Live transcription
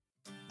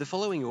The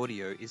following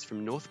audio is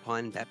from North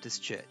Pine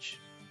Baptist Church.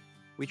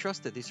 We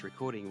trust that this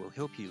recording will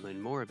help you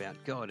learn more about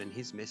God and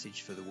His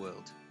message for the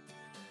world.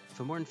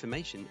 For more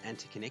information and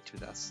to connect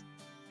with us,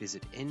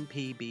 visit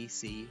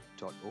npbc.org.au.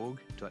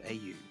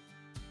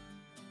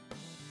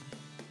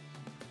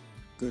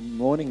 Good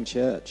morning,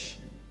 church.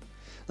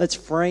 Let's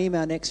frame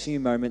our next few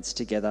moments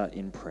together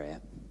in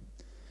prayer.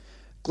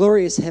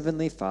 Glorious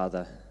Heavenly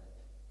Father,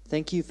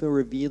 thank you for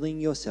revealing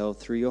yourself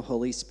through your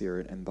Holy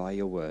Spirit and by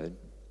your word.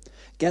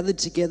 Gathered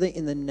together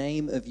in the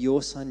name of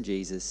your Son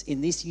Jesus,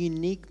 in this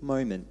unique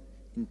moment,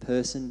 in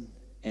person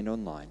and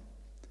online,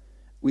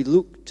 we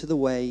look to the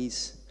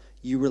ways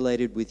you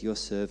related with your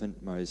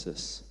servant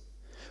Moses.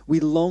 We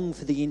long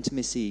for the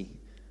intimacy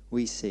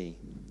we see,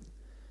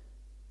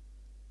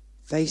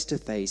 face to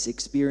face,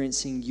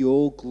 experiencing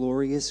your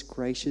glorious,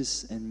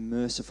 gracious, and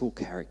merciful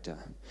character,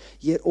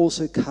 yet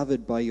also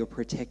covered by your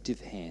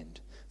protective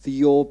hand, for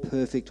your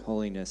perfect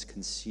holiness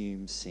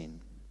consumes sin.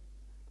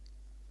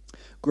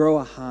 Grow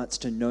our hearts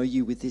to know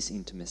you with this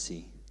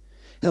intimacy.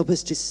 Help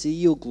us to see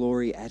your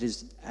glory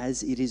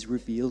as it is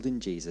revealed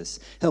in Jesus.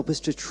 Help us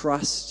to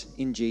trust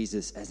in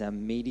Jesus as our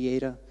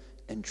mediator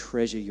and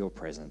treasure your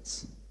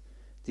presence.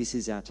 This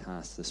is our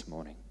task this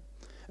morning.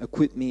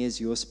 Equip me as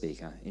your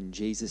speaker. In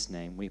Jesus'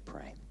 name we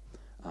pray.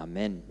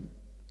 Amen.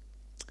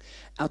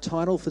 Our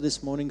title for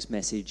this morning's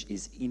message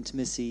is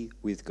Intimacy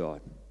with God.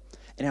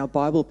 And our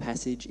Bible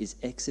passage is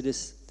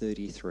Exodus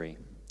 33.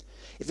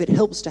 If it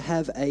helps to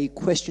have a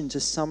question to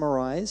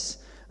summarize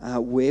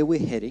where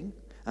we're heading,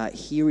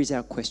 here is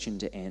our question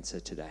to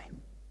answer today.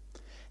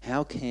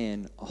 How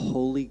can a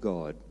holy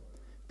God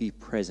be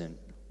present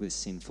with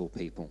sinful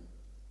people?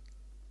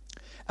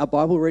 Our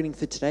Bible reading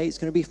for today is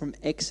going to be from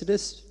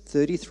Exodus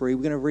 33.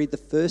 We're going to read the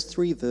first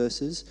three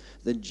verses,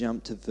 then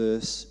jump to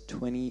verse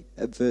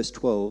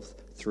 12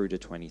 through to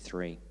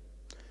 23.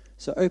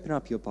 So open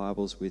up your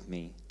Bibles with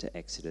me to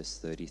Exodus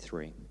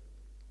 33.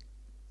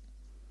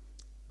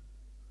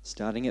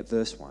 Starting at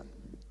verse 1.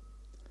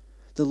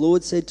 The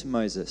Lord said to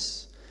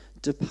Moses,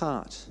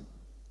 "Depart,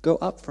 go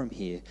up from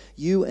here,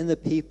 you and the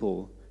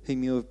people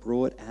whom you have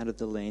brought out of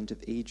the land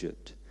of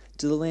Egypt,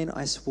 to the land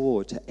I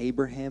swore to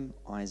Abraham,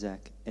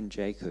 Isaac, and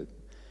Jacob,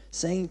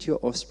 saying to your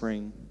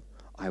offspring,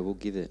 I will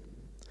give it.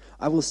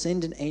 I will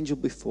send an angel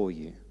before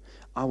you.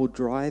 I will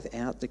drive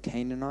out the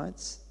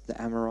Canaanites, the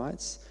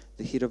Amorites,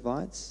 the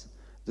Hittites,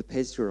 the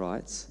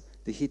Perizzites,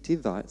 the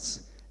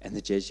Hittites, and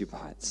the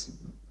Jebusites.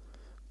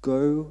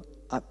 Go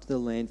up to the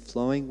land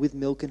flowing with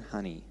milk and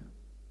honey,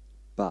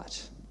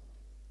 but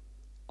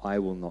I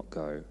will not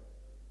go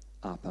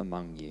up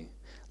among you,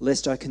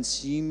 lest I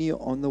consume you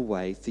on the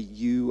way, for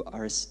you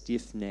are a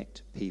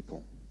stiff-necked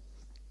people."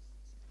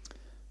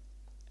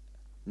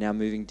 Now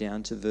moving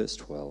down to verse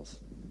 12.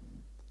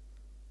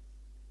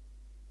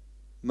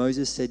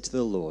 Moses said to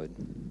the Lord,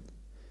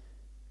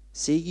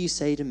 "See, you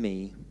say to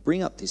me,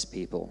 bring up this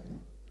people,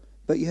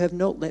 but you have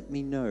not let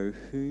me know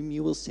whom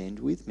you will send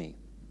with me.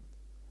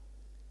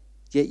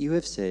 Yet you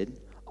have said,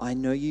 I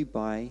know you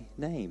by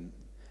name,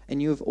 and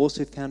you have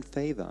also found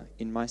favor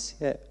in my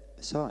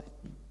sight.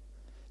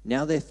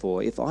 Now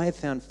therefore, if I have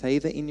found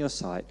favor in your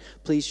sight,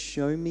 please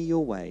show me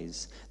your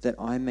ways, that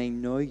I may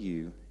know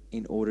you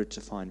in order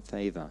to find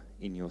favor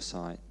in your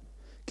sight.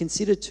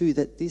 Consider too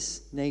that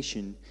this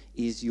nation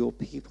is your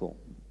people."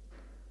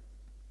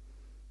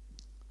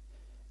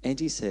 And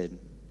he said,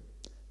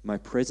 "My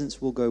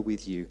presence will go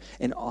with you,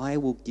 and I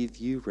will give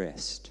you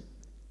rest."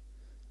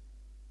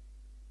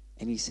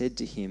 And he said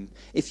to him,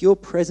 "If your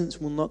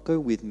presence will not go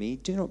with me,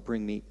 do not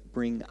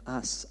bring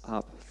us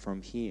up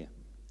from here.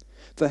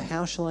 For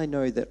how shall I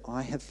know that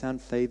I have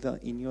found favor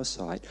in your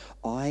sight,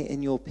 I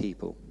and your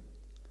people?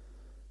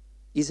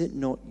 Is it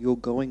not your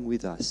going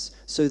with us,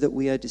 so that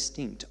we are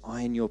distinct,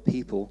 I and your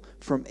people,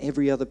 from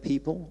every other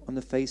people on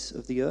the face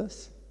of the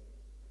earth?"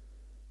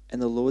 And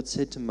the Lord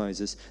said to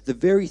Moses, "The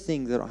very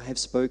thing that I have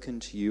spoken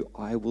to you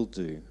I will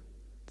do,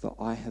 for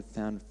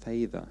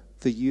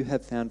you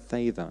have found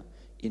favor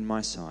in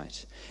my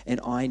sight, and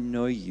I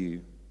know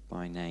you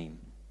by name."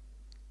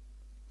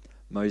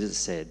 Moses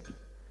said,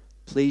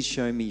 "Please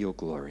show me your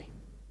glory."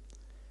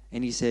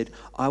 And he said,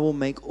 "I will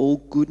make all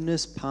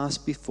goodness pass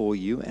before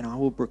you, and I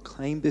will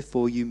proclaim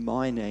before you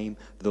my name,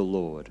 the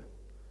Lord.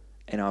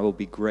 And I will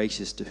be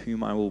gracious to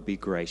whom I will be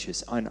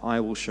gracious, and I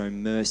will show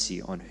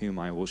mercy on whom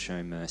I will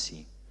show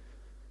mercy."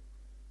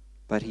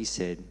 But he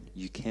said,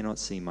 "You cannot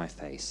see my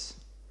face,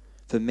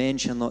 for man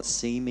shall not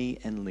see me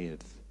and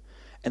live."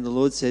 And the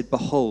Lord said,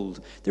 "Behold,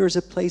 there is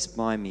a place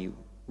by me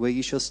where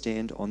you shall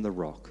stand on the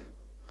rock.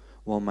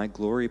 While my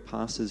glory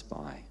passes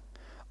by,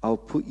 I will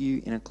put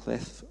you in a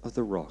cleft of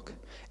the rock,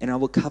 and I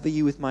will cover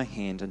you with my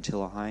hand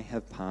until I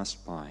have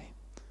passed by.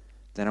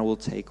 Then I will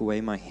take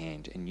away my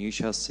hand, and you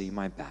shall see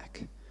my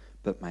back,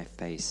 but my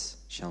face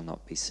shall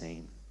not be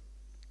seen."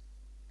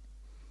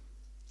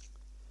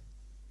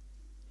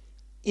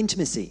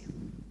 Intimacy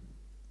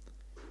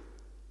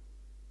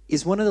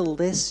is one of the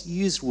less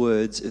used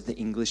words of the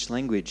English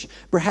language,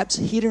 perhaps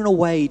hidden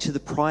away to the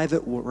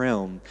private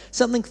realm,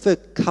 something for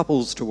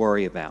couples to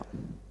worry about.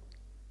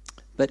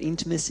 but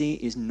intimacy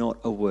is not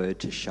a word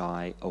to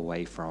shy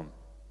away from.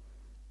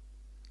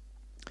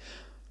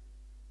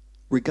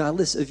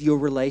 Regardless of your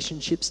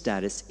relationship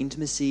status,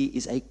 intimacy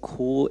is a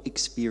core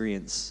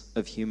experience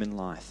of human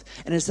life.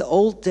 And as the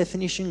old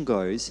definition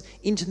goes,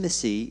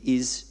 intimacy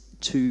is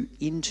to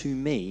into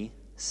me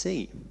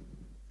see.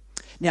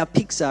 Now,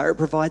 Pixar, it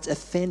provides a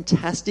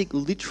fantastic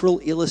literal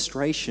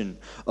illustration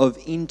of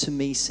into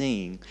me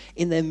seeing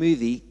in their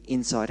movie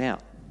Inside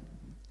Out.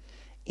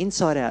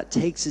 Inside Out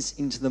takes us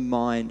into the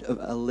mind of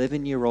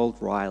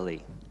 11-year-old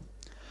Riley.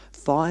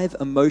 5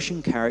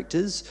 emotion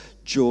characters,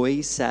 joy,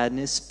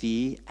 sadness,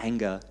 fear,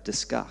 anger,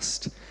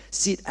 disgust,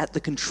 sit at the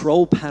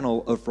control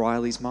panel of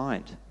Riley's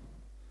mind.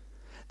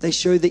 They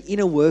show the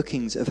inner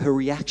workings of her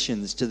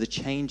reactions to the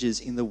changes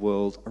in the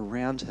world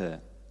around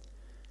her.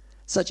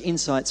 Such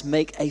insights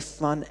make a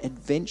fun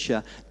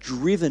adventure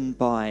driven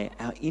by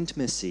our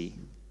intimacy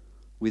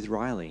with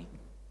Riley,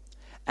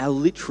 our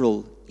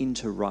literal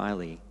into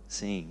Riley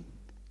seeing.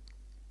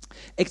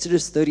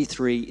 Exodus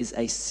 33 is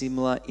a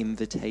similar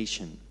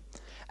invitation.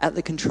 At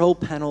the control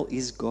panel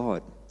is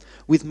God,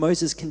 with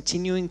Moses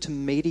continuing to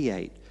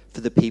mediate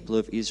for the people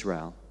of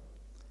Israel.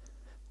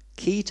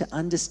 Key to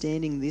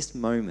understanding this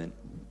moment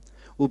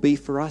will be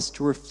for us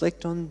to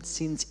reflect on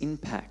sin's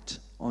impact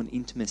on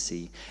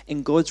intimacy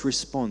and God's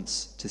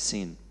response to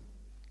sin.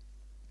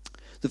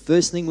 The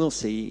first thing we'll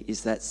see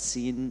is that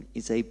sin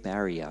is a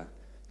barrier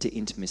to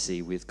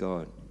intimacy with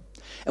God.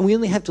 And we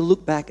only have to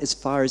look back as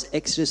far as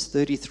Exodus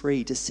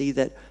 33 to see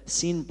that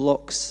sin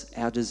blocks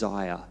our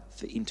desire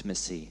for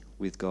intimacy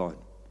with God.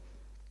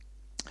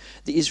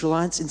 The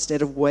Israelites,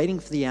 instead of waiting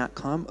for the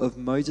outcome of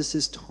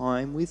Moses'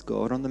 time with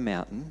God on the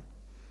mountain,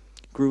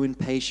 grew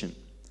impatient,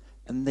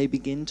 and they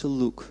began to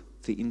look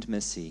for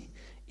intimacy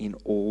in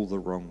all the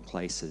wrong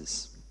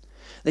places.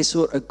 They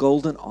sought a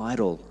golden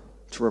idol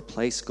to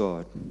replace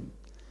God.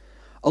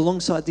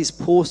 Alongside this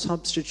poor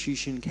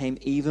substitution came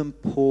even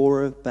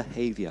poorer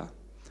behavior.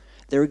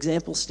 Their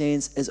example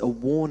stands as a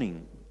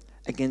warning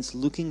against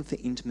looking for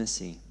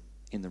intimacy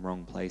in the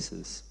wrong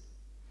places.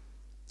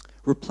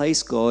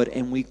 Replace God,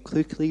 and we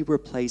quickly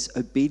replace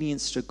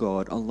obedience to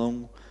God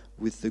along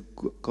with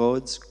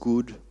God's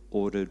good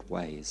ordered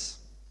ways.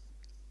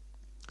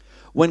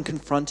 When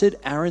confronted,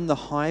 Aaron, the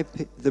high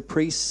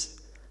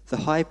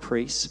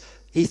priest,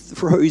 he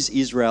throws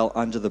Israel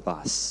under the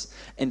bus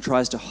and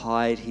tries to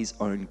hide his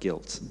own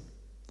guilt.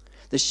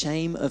 The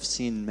shame of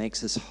sin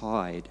makes us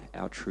hide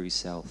our true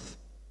self.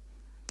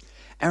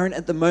 Aaron,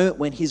 at the moment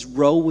when his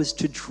role was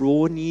to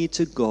draw near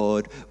to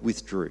God,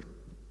 withdrew.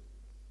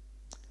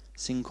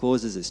 Sin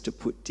causes us to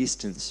put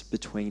distance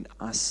between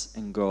us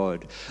and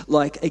God.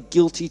 Like a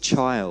guilty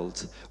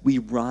child, we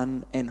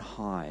run and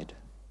hide,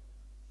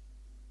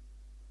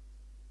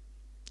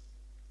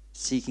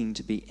 seeking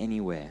to be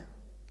anywhere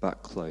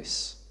but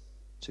close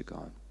to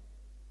God.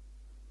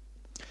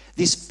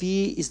 This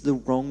fear is the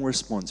wrong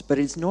response, but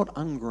it's not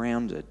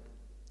ungrounded.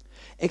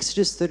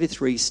 Exodus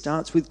 33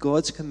 starts with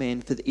God's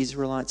command for the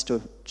Israelites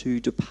to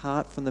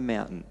depart from the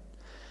mountain.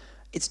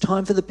 It's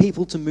time for the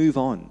people to move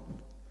on.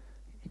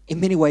 In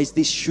many ways,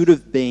 this should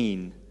have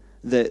been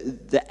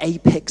the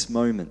apex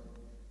moment.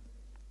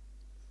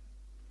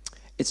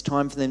 It's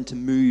time for them to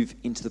move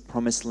into the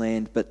promised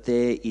land, but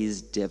there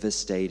is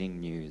devastating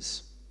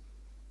news.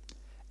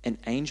 An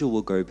angel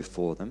will go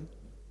before them,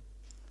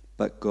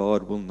 but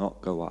God will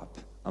not go up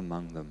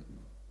among them.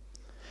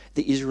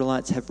 The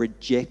Israelites have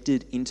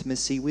rejected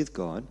intimacy with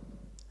God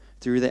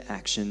through their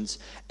actions,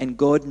 and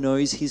God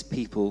knows his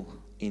people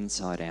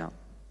inside out.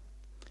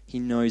 He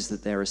knows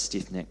that they're a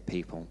stiff-necked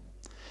people,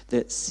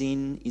 that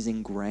sin is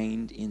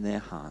ingrained in their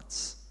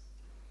hearts.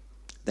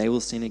 They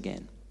will sin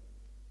again.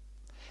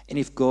 And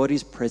if God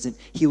is present,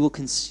 he will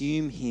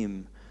consume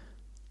them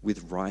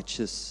with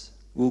righteous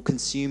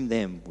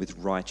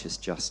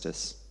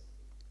justice.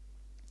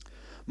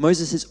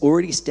 Moses has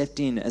already stepped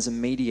in as a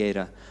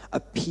mediator,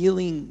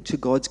 appealing to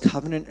God's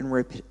covenant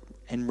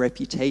and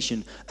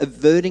reputation,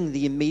 averting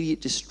the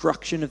immediate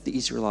destruction of the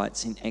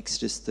Israelites in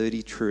Exodus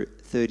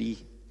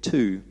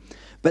 32.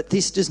 But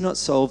this does not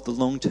solve the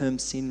long-term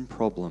sin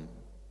problem.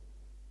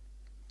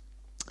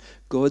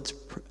 The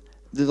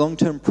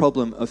long-term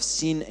problem of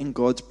sin and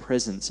God's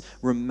presence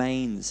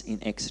remains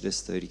in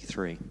Exodus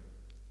 33.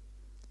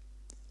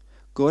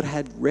 God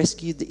had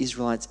rescued the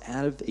Israelites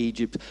out of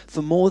Egypt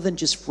for more than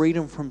just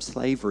freedom from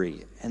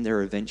slavery and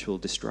their eventual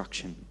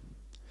destruction.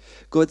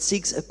 God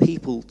seeks a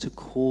people to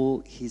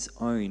call his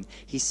own.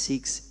 He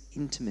seeks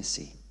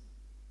intimacy.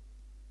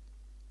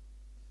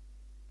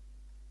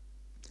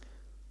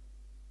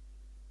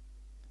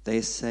 They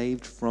are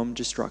saved from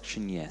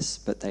destruction, yes,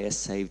 but they are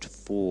saved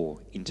for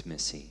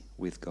intimacy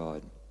with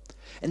God.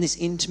 And this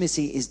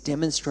intimacy is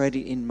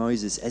demonstrated in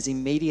Moses as he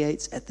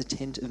mediates at the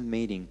tent of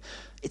meeting.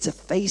 It's a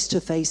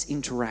face-to-face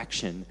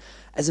interaction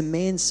as a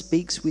man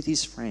speaks with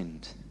his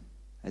friend,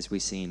 as we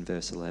see in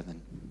verse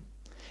 11.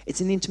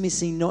 It's an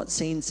intimacy not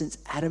seen since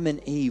Adam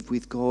and Eve,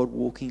 with God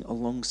walking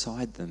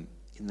alongside them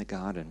in the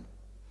garden.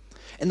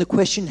 And the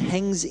question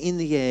hangs in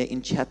the air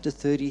in chapter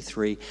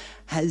 33,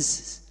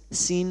 has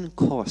sin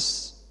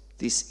cost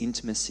this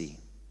intimacy?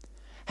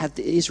 have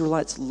the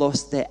Israelites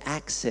lost their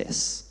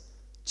access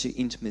to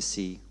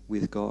intimacy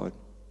with God.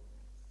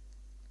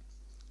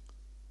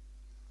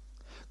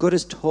 God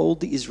has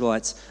told the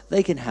Israelites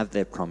they can have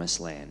their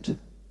promised land,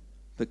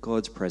 but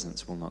God's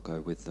presence will not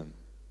go with them.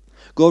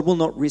 God will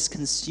not risk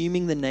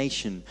consuming the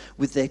nation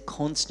with their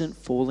constant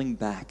falling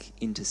back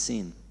into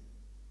sin.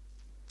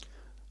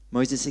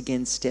 Moses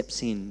again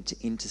steps in to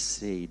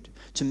intercede,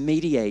 to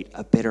mediate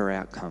a better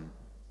outcome.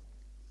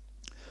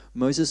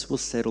 Moses will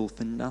settle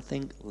for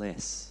nothing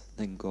less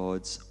than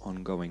God's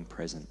ongoing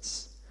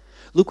presence.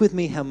 Look with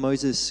me how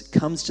Moses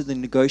comes to the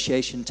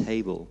negotiation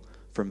table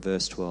from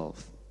verse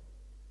 12.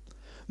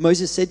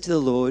 Moses said to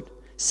the Lord,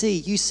 "See,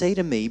 you say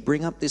to me,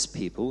 bring up this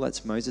people,"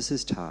 that's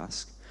Moses'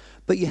 task,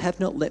 "but you have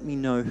not let me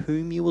know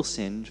whom you will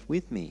send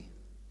with me.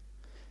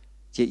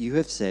 Yet you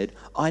have said,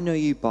 I know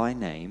you by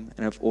name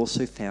and have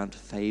also found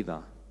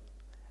favor.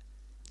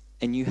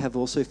 And you have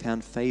also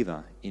found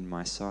favor in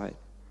my sight."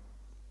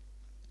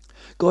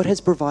 God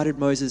has provided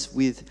Moses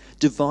with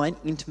divine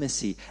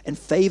intimacy and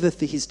favor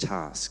for his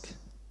task.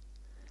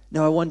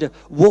 Now I wonder,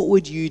 what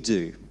would you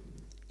do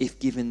if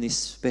given this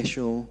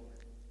special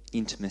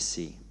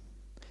intimacy,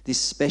 this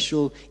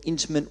special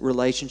intimate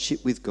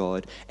relationship with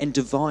God and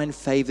divine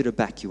favor to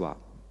back you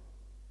up?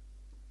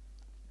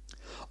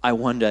 I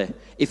wonder,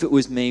 if it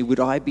was me, would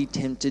I be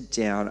tempted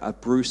down a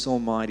Bruce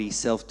Almighty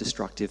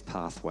self-destructive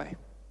pathway?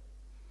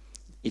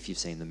 If you've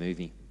seen the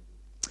movie.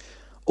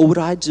 Or would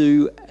I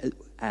do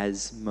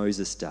as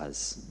Moses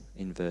does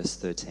in verse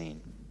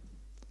 13?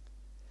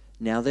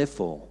 "Now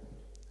therefore,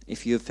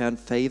 if you have found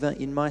favor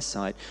in my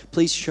sight,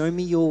 please show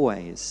me your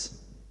ways,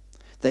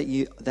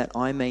 that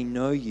I may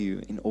know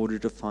you in order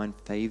to find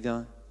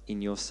favor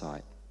in your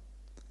sight.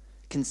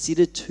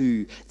 Consider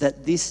too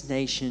that this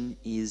nation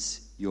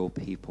is your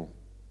people."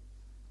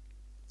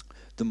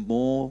 The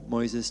more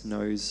Moses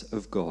knows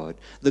of God,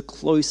 the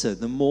closer,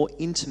 the more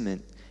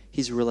intimate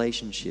his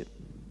relationship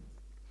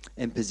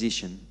and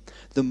position,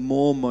 the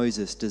more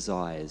Moses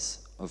desires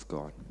of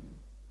God.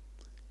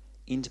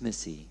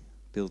 Intimacy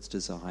builds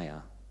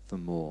desire for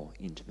more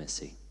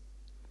intimacy.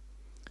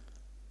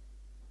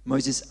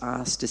 Moses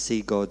asked to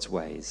see God's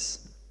ways.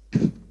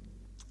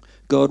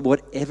 God,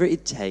 whatever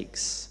it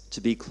takes to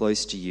be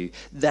close to you,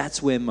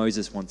 that's where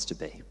Moses wants to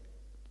be.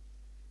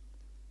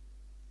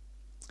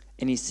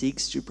 And he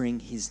seeks to bring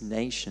his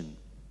nation,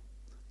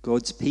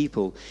 God's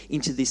people,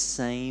 into this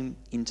same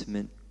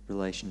intimate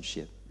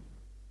relationship.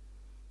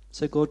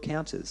 So God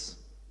counters.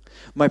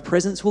 "My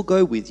presence will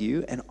go with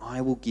you and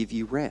I will give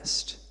you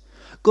rest."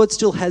 God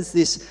still has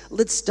this,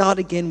 "Let's start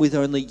again with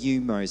only you,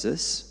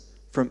 Moses,"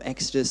 from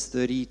Exodus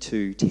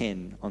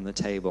 32:10 on the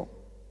table.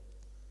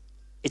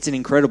 It's an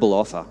incredible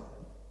offer.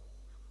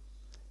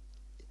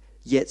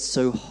 Yet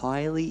so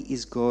highly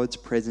is God's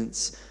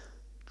presence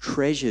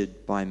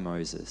treasured by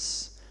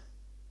Moses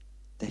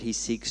that he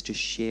seeks to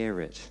share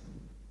it.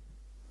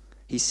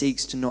 He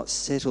seeks to not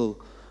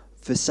settle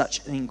for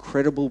such an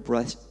incredible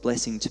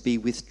blessing to be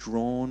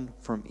withdrawn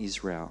from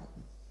Israel.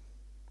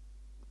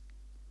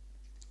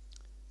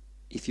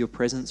 "If your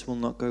presence will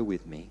not go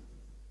with me,"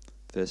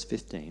 verse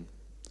 15,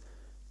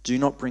 "do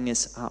not bring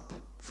us up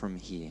from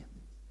here."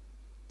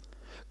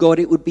 God,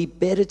 it would be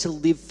better to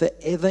live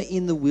forever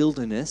in the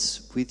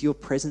wilderness with your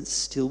presence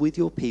still with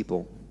your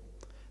people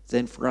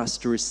than for us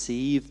to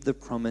receive the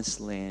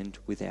promised land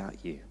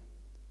without you.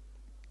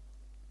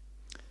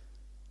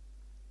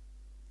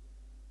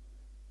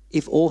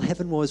 If all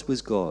heaven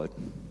was God,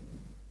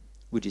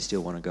 would you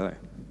still want to go?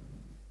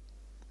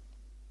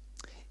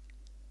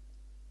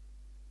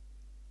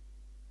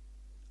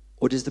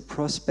 Or does the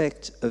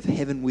prospect of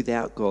heaven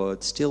without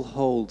God still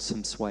hold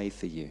some sway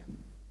for you?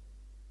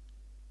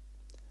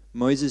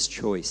 Moses'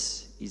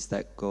 choice is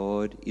that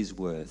God is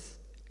worth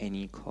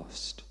any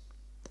cost.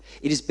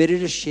 It is better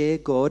to share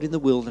God in the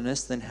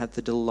wilderness than have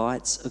the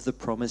delights of the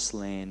promised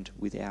land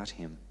without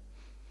him.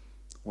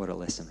 What a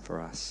lesson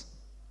for us.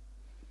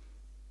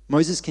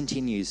 Moses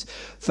continues,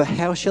 "For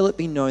how shall it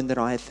be known that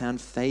I have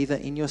found favor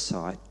in your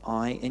sight,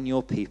 I and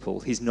your people?"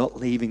 He's not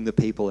leaving the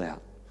people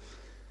out.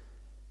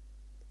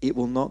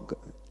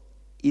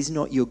 Is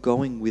not your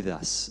going with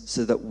us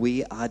so that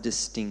we are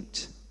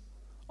distinct,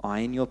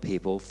 I and your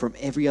people, from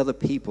every other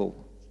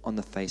people on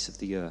the face of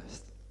the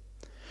earth?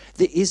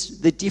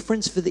 The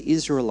difference for the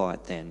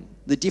Israelite then,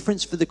 the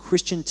difference for the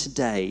Christian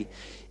today,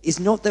 is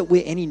not that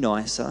we're any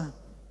nicer,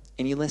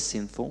 any less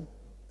sinful,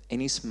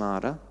 any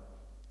smarter,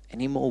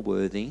 any more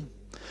worthy,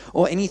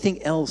 or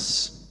anything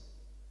else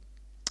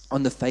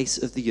on the face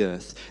of the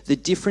earth. The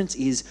difference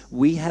is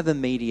we have a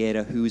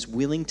mediator who is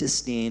willing to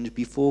stand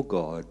before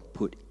God,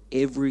 put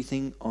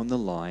everything on the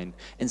line,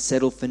 and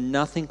settle for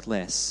nothing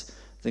less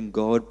than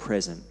God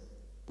present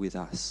with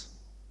us.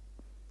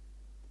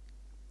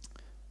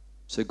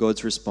 So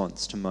God's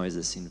response to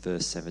Moses in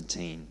verse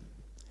 17,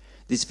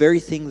 "This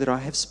very thing that I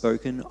have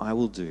spoken I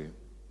will do,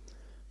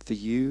 for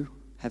you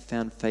have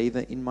found favor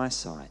in my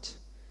sight,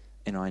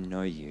 and I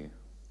know you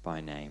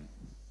by name."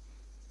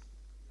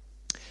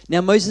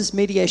 Now Moses'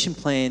 mediation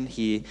plan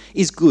here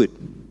is good,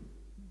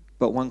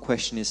 but one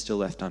question is still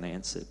left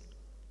unanswered.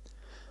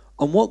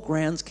 On what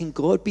grounds can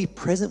God be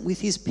present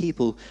with his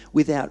people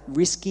without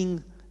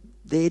risking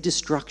their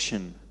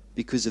destruction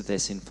because of their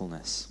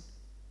sinfulness?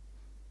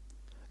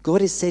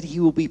 God has said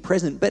he will be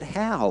present, but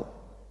how?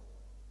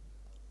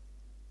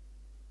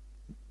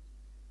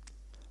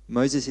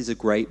 Moses is a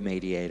great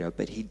mediator,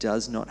 but he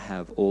does not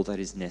have all that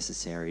is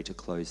necessary to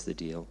close the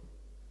deal.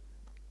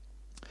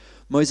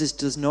 Moses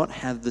does not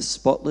have the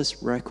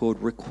spotless record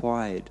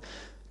required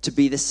to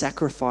be the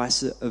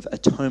sacrifice of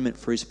atonement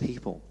for his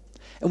people.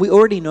 And we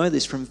already know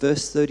this from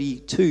verse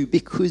 32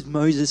 because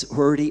Moses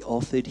already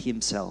offered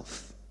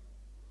himself.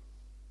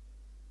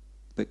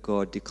 But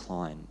God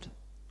declined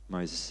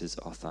Moses'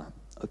 offer.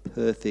 A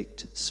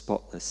perfect,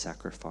 spotless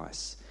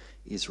sacrifice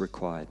is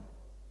required.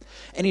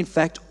 And in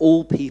fact,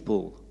 all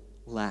people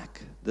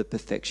lack the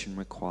perfection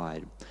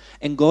required.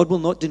 And God will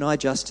not deny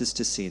justice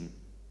to sin.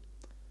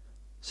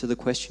 So the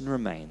question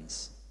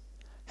remains,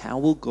 how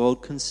will God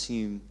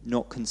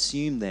not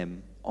consume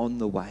them on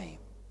the way?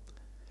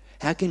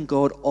 How can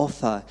God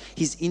offer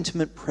his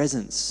intimate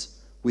presence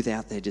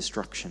without their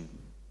destruction?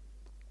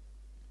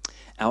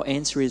 Our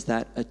answer is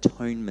that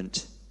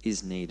atonement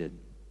is needed.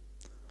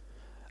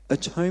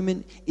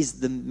 Atonement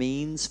is the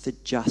means for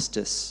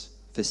justice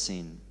for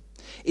sin.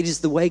 It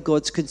is the way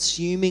God's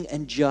consuming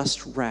and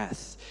just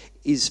wrath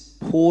is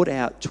poured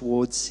out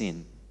towards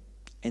sin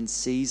and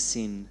sees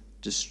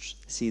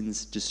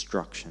sin's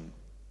destruction.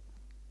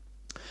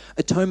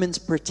 Atonement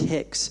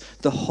protects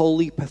the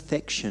holy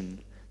perfection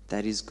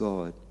that is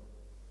God.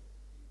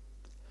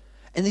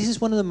 And this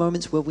is one of the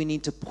moments where we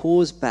need to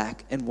pause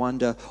back and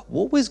wonder,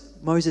 what was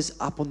Moses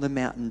up on the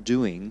mountain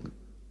doing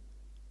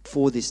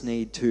for this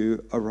need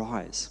to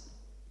arise?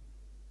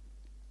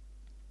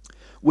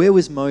 Where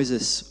was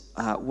Moses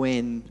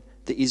when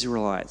the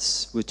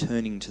Israelites were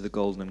turning to the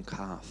golden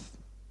calf?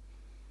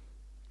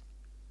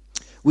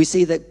 We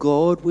see that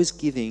God was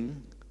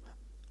giving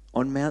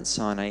on Mount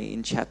Sinai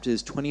in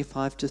chapters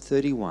 25 to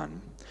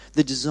 31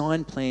 the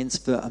design plans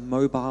for a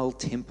mobile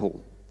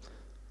temple,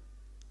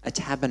 a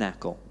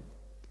tabernacle,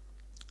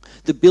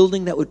 the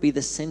building that would be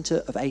the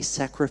center of a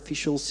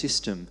sacrificial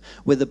system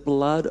where the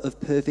blood of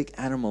perfect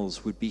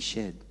animals would be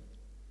shed,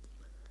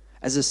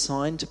 as a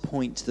sign to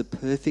point to the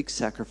perfect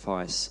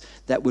sacrifice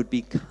that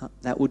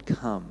would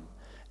come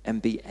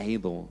and be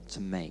able to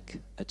make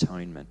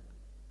atonement.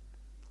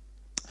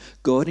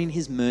 God, in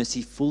his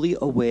mercy, fully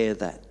aware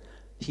that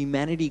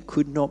humanity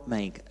could not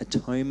make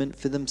atonement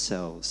for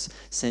themselves,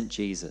 sent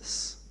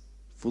Jesus,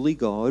 fully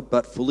God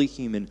but fully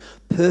human,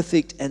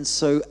 perfect and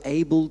so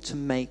able to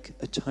make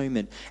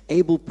atonement,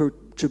 able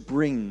to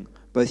bring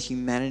both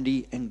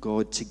humanity and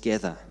God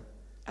together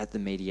at the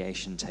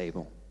mediation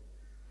table.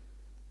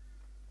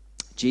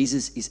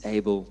 Jesus is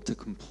able to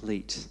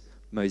complete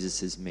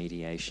Moses'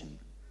 mediation.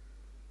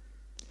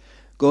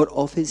 God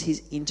offers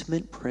his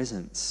intimate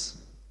presence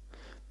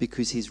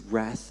because his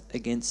wrath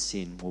against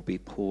sin will be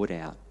poured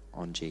out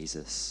on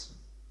Jesus.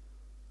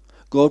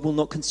 God will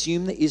not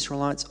consume the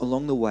Israelites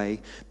along the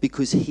way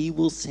because he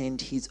will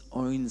send his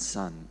own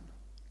son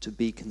to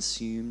be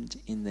consumed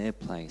in their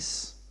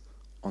place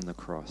on the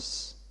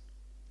cross.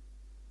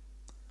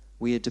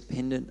 We are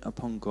dependent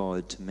upon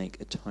God to make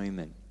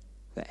atonement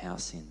for our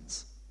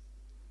sins.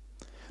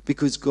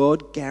 Because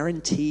God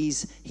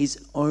guarantees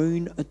his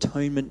own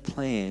atonement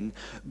plan,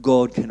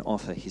 God can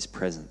offer his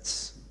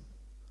presence.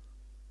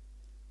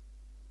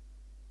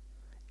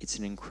 It's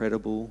an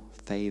incredible,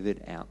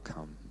 favoured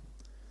outcome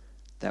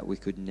that we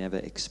could never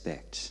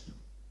expect,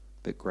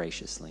 but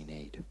graciously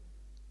need.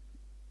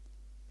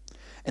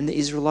 And the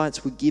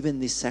Israelites were given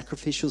this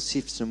sacrificial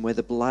system where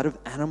the blood of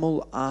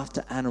animal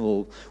after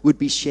animal would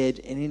be shed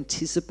in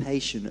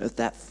anticipation of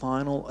that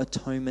final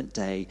atonement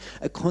day,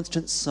 a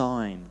constant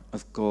sign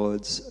of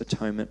God's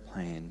atonement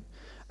plan,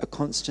 a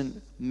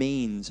constant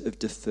means of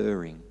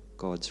deferring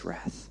God's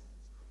wrath.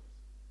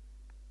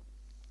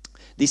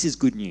 This is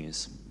good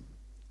news.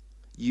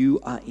 You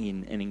are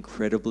in an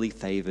incredibly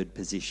favoured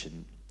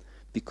position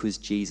because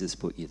Jesus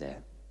put you there.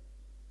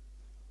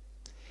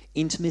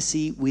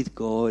 Intimacy with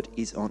God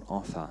is on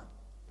offer.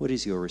 What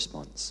is your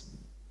response?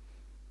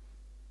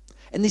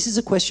 And this is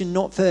a question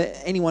not for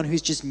anyone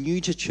who's just new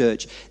to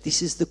church.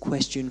 This is the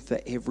question for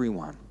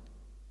everyone.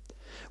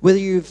 Whether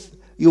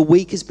your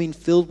week has been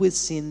filled with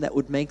sin that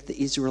would make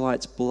the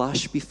Israelites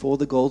blush before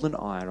the golden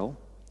idol,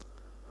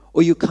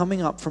 or you're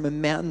coming up from a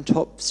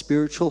mountaintop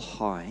spiritual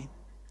high,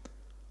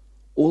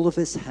 all of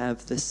us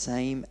have the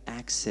same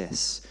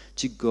access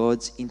to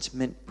God's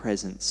intimate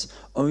presence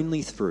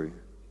only through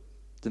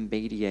the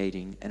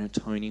mediating and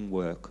atoning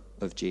work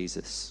of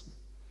Jesus.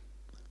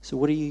 So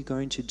what are you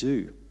going to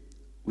do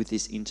with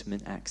this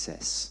intimate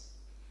access?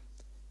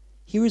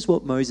 Here is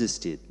what Moses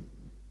did.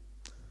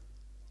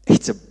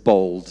 It's a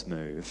bold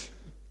move.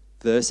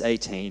 Verse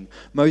 18,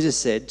 Moses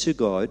said to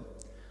God,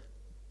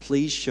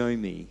 "Please show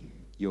me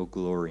your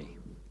glory."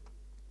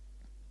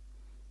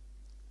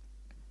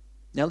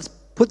 Now let's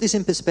put this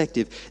in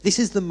perspective. This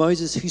is the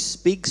Moses who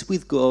speaks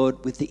with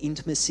God with the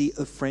intimacy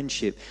of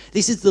friendship.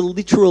 This is the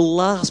literal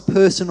last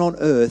person on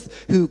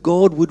earth who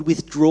God would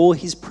withdraw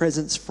his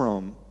presence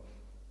from.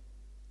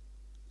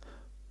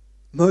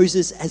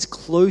 Moses as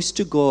close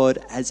to God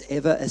as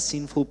ever a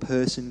sinful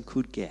person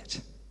could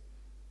get.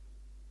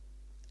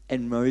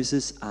 And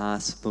Moses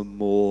asks for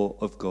more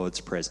of God's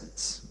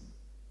presence.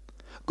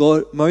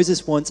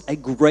 Moses wants a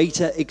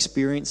greater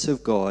experience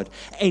of God,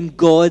 and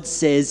God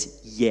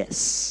says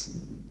yes.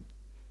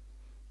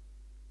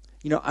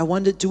 You know, I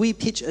wonder, do we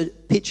picture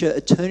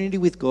eternity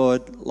with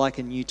God like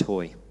a new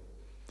toy?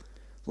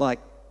 Like,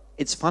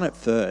 it's fun at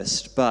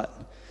first,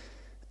 but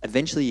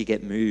eventually you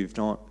get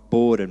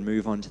bored and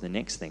move on to the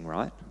next thing,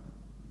 right?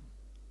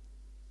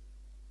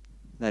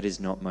 That is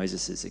not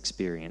Moses'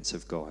 experience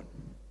of God.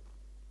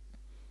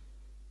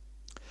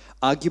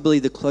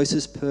 Arguably the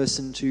closest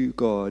person to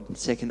God,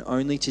 second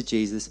only to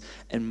Jesus,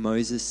 and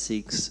Moses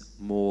seeks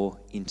more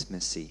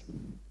intimacy.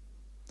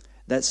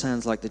 That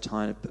sounds like the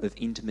type of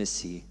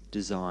intimacy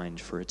designed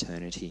for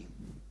eternity.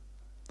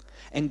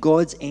 And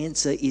God's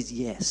answer is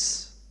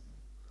yes,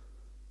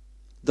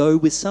 though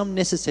with some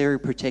necessary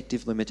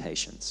protective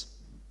limitations.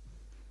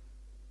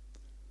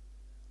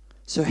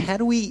 So how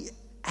do we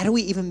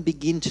even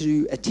begin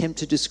to attempt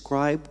to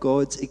describe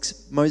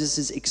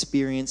Moses'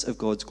 experience of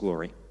God's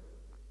glory?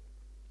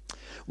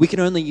 We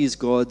can only use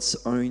God's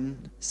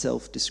own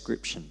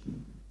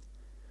self-description.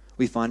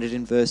 We find it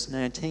in verse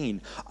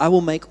 19. I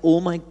will make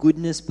all my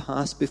goodness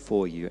pass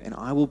before you, and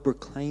I will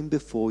proclaim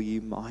before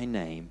you my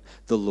name,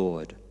 the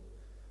Lord.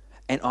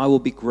 And I will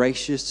be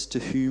gracious to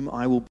whom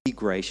I will be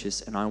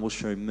gracious, and I will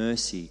show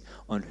mercy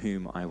on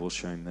whom I will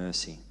show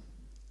mercy.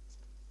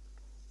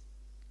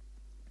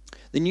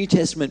 The New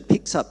Testament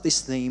picks up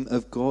this theme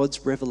of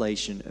God's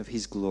revelation of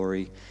his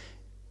glory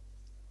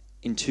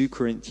in 2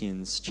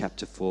 Corinthians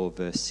chapter 4,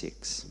 verse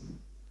 6.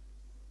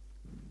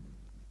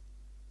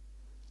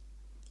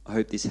 I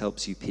hope this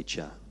helps you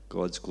picture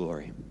God's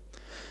glory.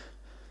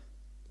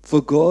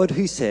 For God,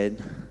 who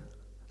said,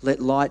 "Let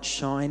light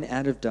shine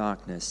out of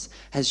darkness,"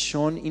 has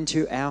shone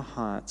into our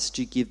hearts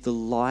to give the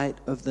light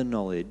of the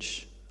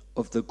knowledge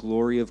of the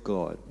glory of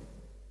God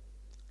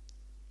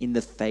in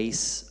the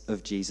face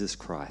of Jesus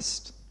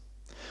Christ.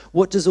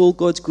 What does all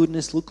God's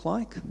goodness look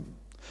like?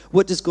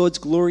 What does God's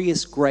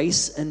glorious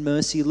grace and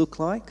mercy look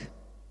like?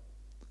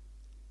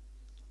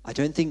 I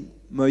don't think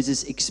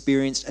Moses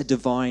experienced a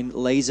divine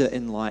laser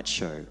and light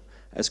show,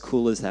 as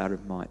cool as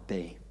that might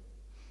be.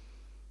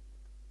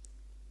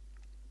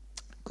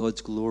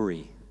 God's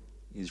glory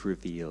is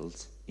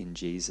revealed in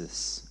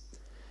Jesus.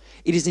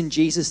 It is in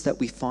Jesus that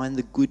we find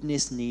the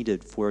goodness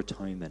needed for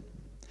atonement.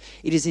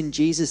 It is in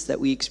Jesus that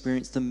we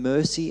experience the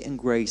mercy and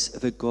grace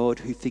of a God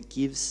who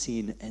forgives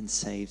sin and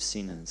saves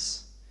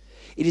sinners.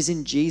 It is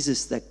in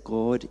Jesus that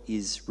God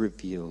is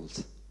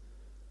revealed.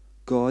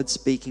 God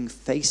speaking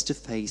face to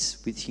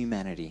face with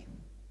humanity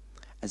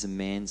as a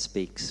man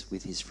speaks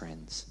with his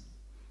friends.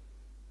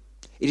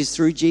 It is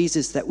through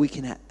Jesus that we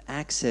can have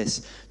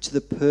access to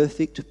the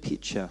perfect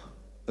picture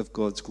of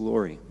God's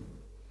glory.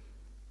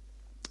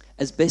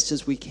 As best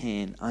as we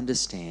can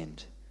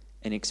understand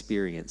and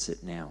experience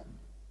it now.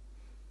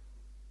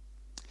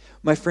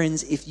 My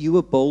friends, if you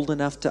are bold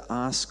enough to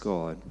ask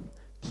God,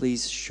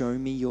 please show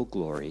me your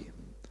glory,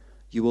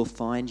 you will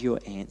find your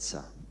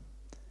answer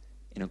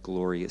in a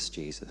glorious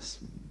Jesus.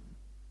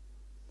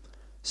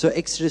 So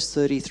Exodus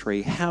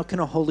 33, how can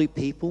a holy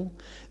people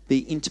be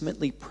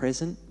intimately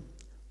present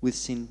with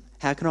sin?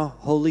 How can a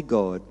holy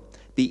God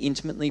be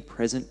intimately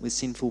present with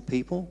sinful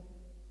people?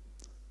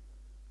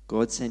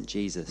 God sent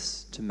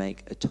Jesus to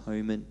make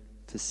atonement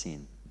for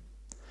sin.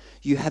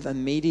 You have a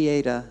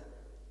mediator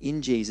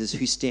in Jesus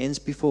who stands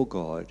before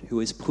God, who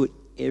has put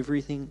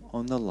everything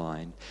on the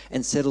line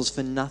and settles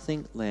for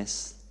nothing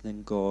less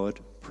than God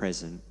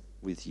present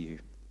with you.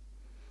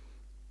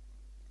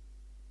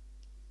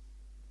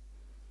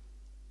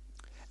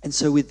 And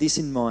so with this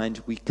in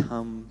mind, we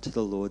come to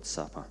the Lord's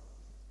Supper.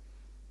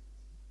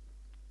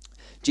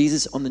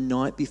 Jesus, on the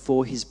night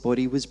before his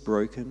body was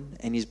broken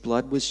and his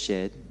blood was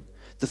shed,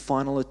 the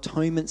final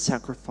atonement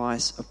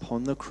sacrifice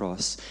upon the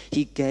cross,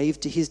 he gave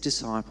to his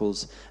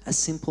disciples a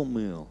simple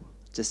meal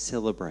to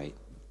celebrate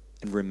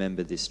and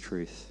remember this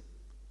truth.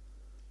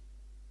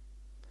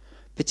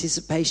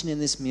 Participation in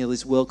this meal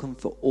is welcome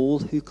for all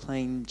who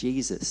claim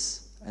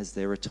Jesus as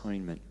their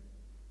atonement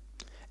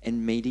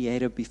and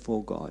mediator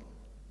before God.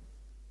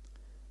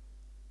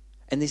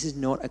 And this is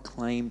not a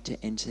claim to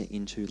enter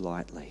into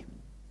lightly.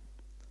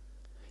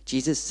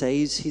 Jesus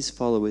saves his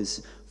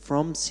followers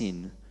from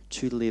sin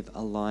to live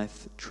a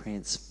life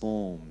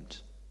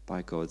transformed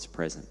by God's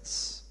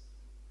presence.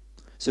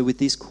 So with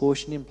this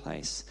caution in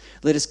place,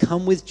 let us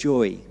come with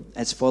joy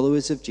as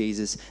followers of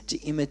Jesus to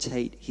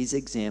imitate his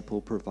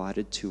example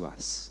provided to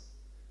us.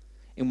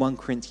 In 1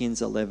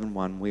 Corinthians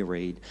 11:1 we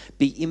read,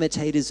 "Be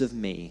imitators of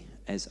me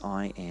as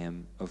I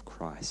am of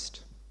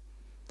Christ."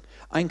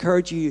 I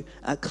encourage you,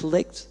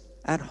 collect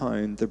at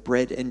home the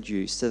bread and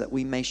juice so that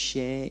we may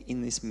share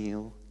in this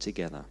meal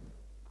together.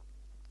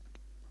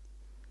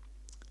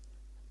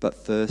 But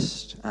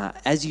first,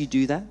 as you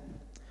do that,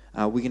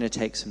 we're going to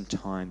take some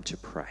time to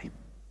pray.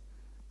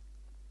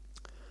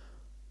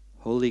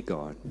 Holy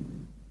God,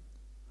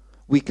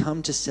 we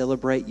come to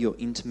celebrate your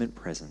intimate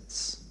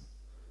presence.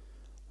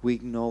 We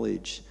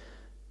acknowledge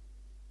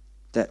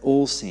that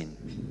all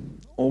sin,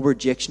 all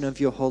rejection of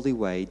your holy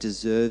way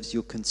deserves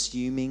your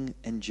consuming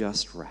and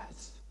just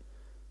wrath.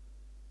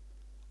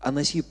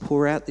 Unless you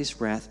pour out this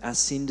wrath, our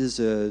sin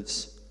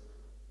deserves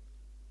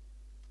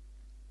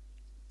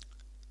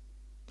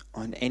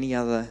on any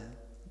other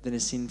than a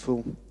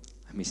sinful...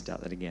 Let me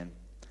start that again.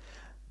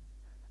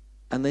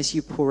 Unless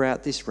you pour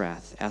out this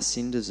wrath, our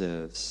sin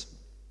deserves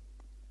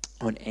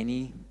on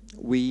any,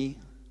 we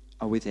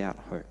are without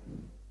hope.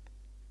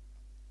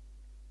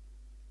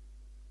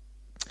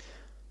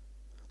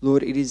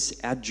 Lord, it is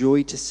our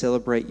joy to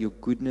celebrate your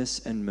goodness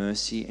and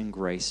mercy and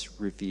grace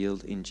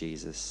revealed in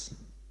Jesus.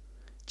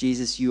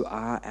 Jesus, you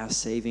are our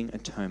saving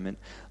atonement,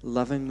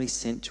 lovingly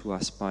sent to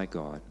us by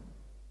God.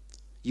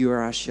 You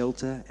are our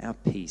shelter, our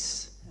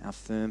peace, our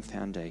firm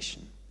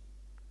foundation.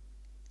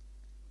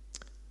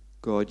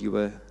 God, you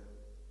are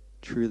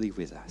truly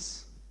with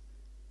us.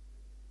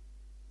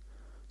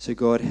 So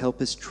God,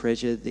 help us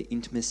treasure the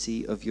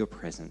intimacy of your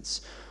presence,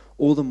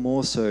 all the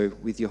more so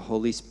with your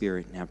Holy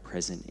Spirit now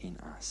present in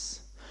us.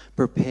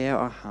 Prepare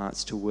our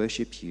hearts to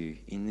worship you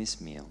in this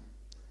meal.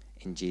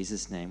 In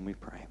Jesus' name we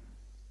pray.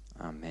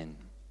 Amen.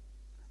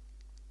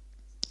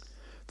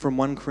 From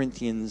 1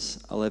 Corinthians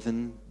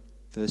 11,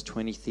 verse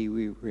 23,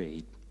 we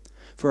read,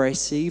 "For I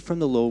see from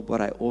the Lord what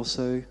I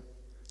also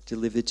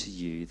delivered to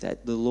you,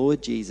 that the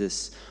Lord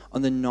Jesus,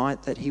 on the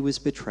night that he was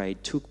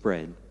betrayed, took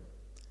bread,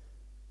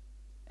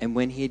 and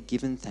when he had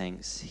given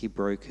thanks, he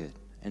broke it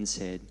and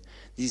said,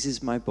 'This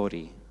is my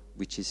body,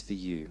 which is for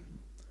you.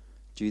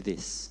 Do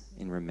this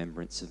in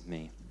remembrance of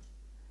me.'"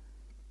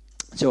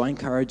 So I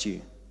encourage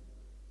you,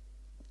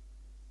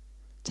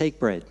 take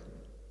bread,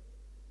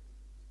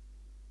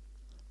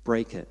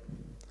 break it,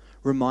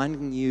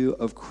 reminding you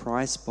of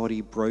Christ's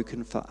body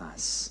broken for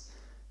us,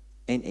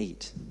 and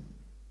eat.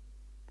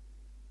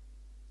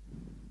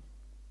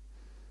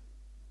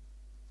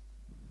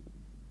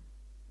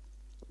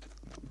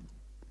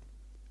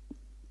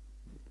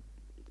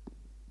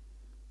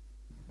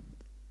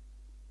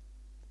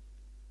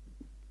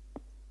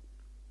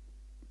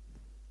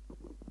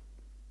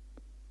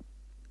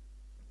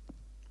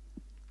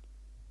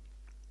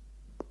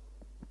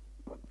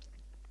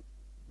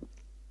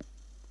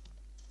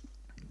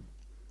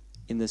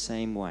 In the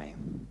same way,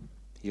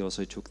 he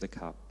also took the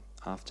cup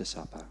after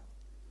supper,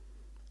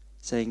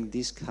 saying,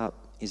 "This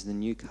cup is the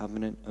new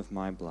covenant of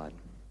my blood.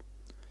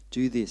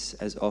 Do this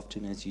as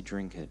often as you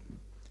drink it,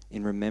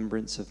 in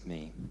remembrance of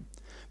me.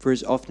 For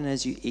as often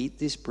as you eat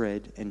this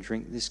bread and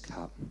drink this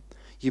cup,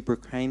 you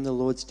proclaim the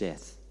Lord's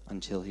death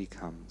until he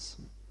comes."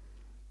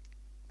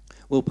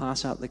 We'll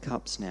pass out the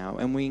cups now,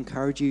 and we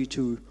encourage you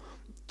to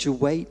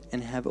wait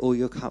and have all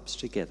your cups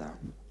together,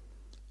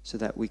 so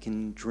that we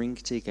can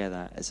drink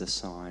together as a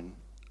sign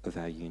of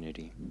our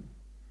unity.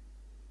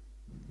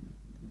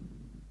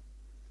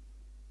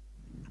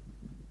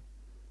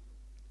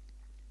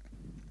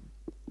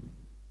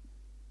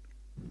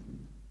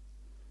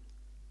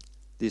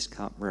 This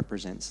cup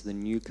represents the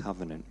new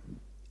covenant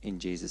in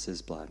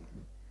Jesus' blood.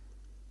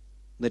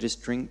 Let us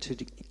drink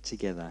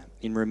together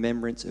in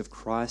remembrance of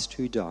Christ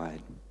who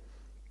died,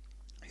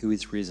 who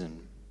is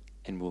risen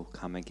and will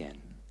come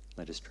again.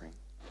 Let us drink.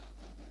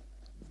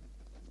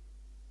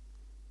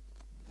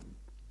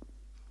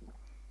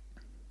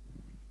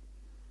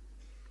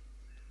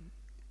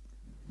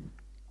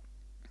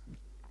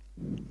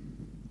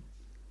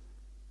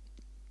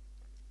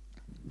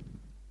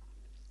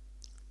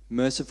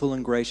 Merciful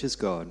and gracious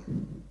God,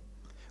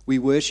 we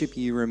worship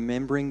you,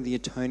 remembering the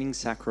atoning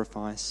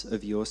sacrifice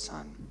of your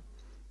Son.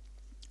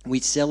 We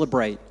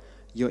celebrate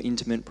your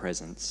intimate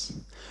presence.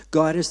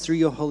 Guide us through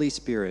your Holy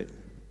Spirit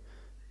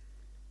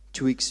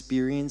to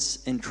experience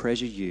and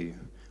treasure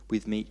you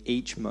with me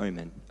each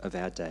moment of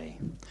our day,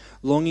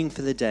 longing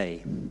for the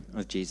day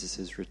of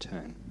Jesus'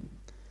 return.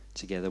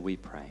 Together we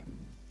pray.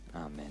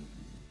 Amen.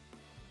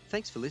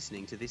 Thanks for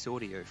listening to this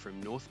audio from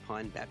North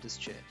Pine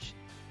Baptist Church.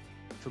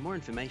 For more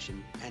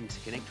information and to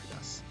connect with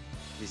us,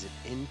 visit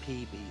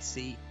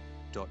npbc.org.au.